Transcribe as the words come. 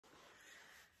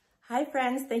Hi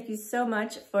friends, thank you so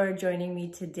much for joining me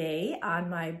today on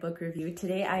my book review.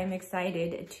 Today I am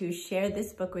excited to share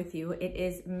this book with you. It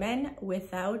is Men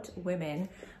Without Women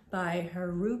by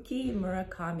Haruki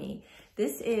Murakami.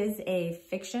 This is a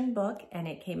fiction book and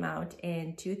it came out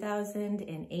in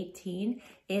 2018.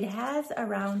 It has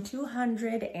around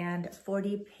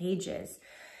 240 pages.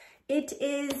 It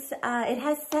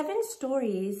has 7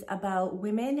 stories about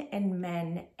women and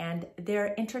men and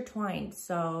they're intertwined.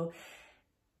 So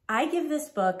I give this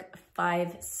book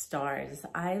 5 stars.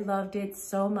 I loved it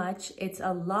so much. It's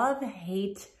a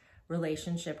love-hate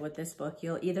relationship with this book.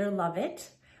 You'll either love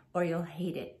it or you'll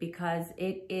hate it because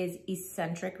it is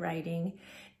eccentric writing.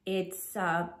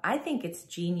 I think it's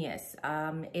genius.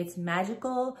 It's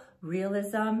magical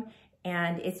realism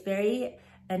and it's very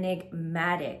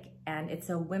enigmatic and it's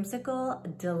a whimsical,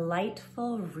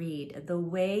 delightful read. The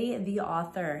way the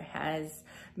author has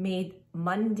made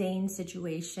mundane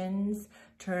situations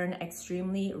turn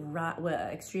extremely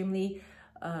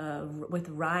with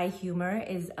wry humor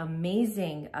is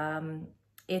amazing.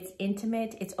 It's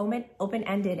intimate, it's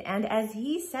open-ended, and as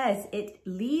he says, it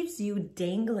leaves you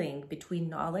dangling between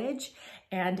knowledge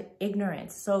and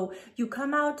ignorance. So you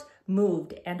come out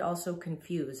moved and also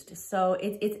confused. So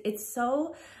it's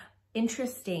so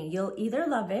interesting. You'll either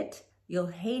love it, you'll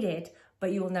hate it,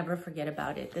 but you will never forget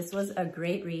about it. This was a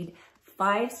great read.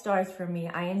 5 stars for me.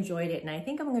 I enjoyed it, and I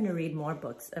think I'm going to read more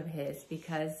books of his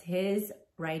because his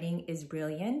writing is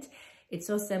brilliant. It's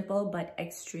so simple, but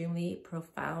extremely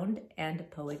profound and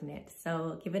poignant.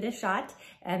 So give it a shot,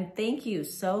 and thank you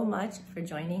so much for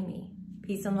joining me.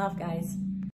 Peace and love, guys.